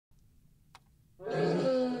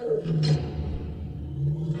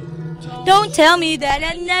Don't tell me that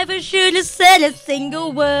I never should have said a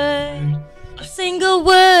single word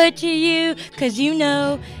to you, 'cause you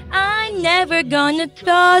know I'm never gonna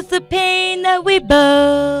cause the pain that we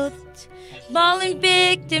both fallen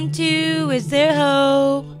victim to. Is there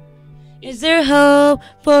hope? Is there hope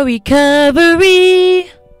for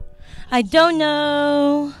recovery? I don't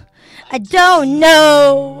know. I don't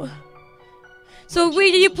know. So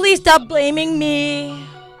will you please stop blaming me?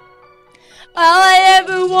 All I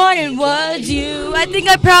ever wanted was you. I think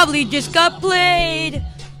I probably just got played.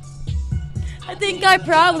 I think I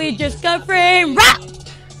probably just got framed. Rock!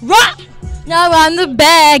 Rock! Now I'm the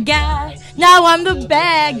bad guy. Now I'm the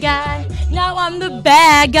bad guy. Now I'm the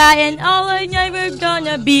bad guy. And all I never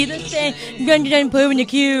gonna be the same. Gonna put in the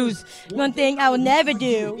cues. One thing I will never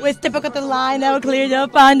do is step up the line that will clear to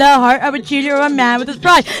find the heart of a cheater or a man with his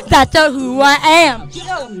pride. That's not who I am.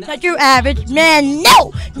 No, not your average man.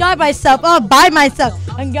 No, not myself. All by myself.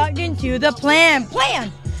 I got into the plan.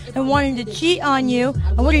 I wanted to cheat on you.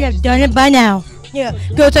 I would have done it by now. Yeah,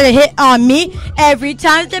 girls try to hit on me every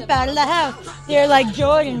time I step out of the house. They're like,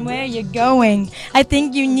 Jordan, where you going? I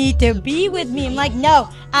think you need to be with me. I'm like, no,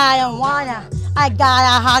 I don't wanna. I got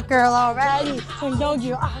a hot girl already. And don't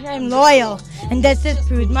you, I'm loyal. And this just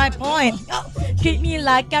proves my point. Oh, treat me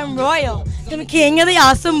like I'm royal. I'm king of the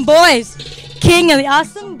awesome boys. King of the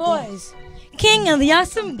awesome boys. King of the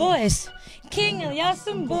awesome boys. King of the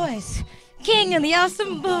awesome boys. King of the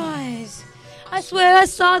awesome boys. I swear I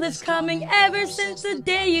saw this coming ever since the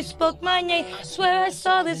day you spoke my name. Swear I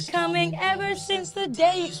saw this coming ever since the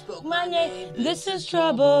day you spoke my name. This is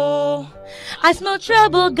trouble. I smell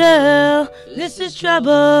trouble, girl. This is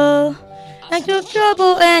trouble. I feel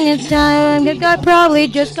trouble anytime. I think I probably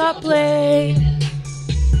just got played.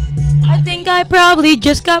 I think I probably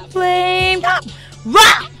just got flamed.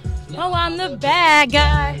 Rock! Oh, I'm the bad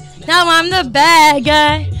guy. Now I'm the bad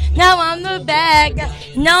guy. Now I'm the bad guy.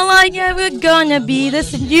 Now I'm never gonna be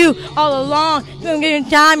this and you all along. You're gonna get in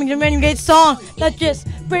time, you're gonna get a song that just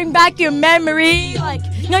bring back your memory. Like,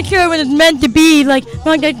 not sure when it's meant to be. Like,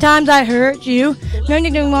 not the times I hurt you. Not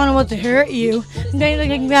didn't want to hurt you. I'm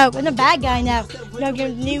the bad guy now. No,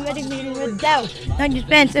 new editing with doubt. Not just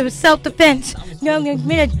fence, it was self-defense. No, I'm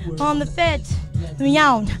admitted on the fence.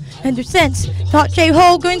 Meow, under sense. Thought shave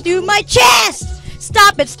hole going through my chest.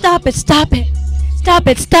 Stop it, stop it, stop it. Stop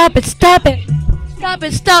it, stop it, stop it. Stop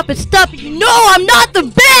it, stop it, stop it. You know I'm not the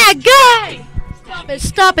bad guy. Stop it,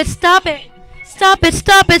 stop it, stop it. Stop it,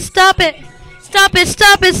 stop it, stop it. Stop it,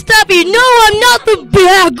 stop it, stop it. You know I'm not the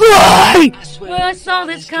bad guy. Swear I saw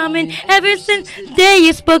this coming ever since the day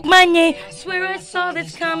you spoke my name. Swear I saw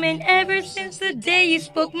this coming ever since the day you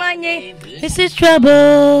spoke my name. This is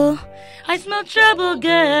trouble. I smell trouble,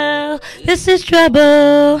 girl. This is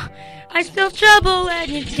trouble. I still trouble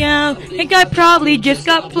anytime. I think I probably just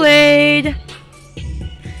got played.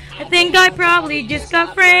 I think I probably just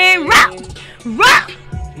got framed. Rock! Rock!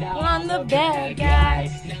 Now I'm the bad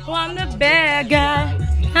guy. Oh, I'm the bad guy.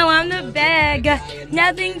 Now I'm the bad guy.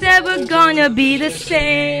 Nothing's ever gonna be the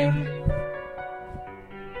same.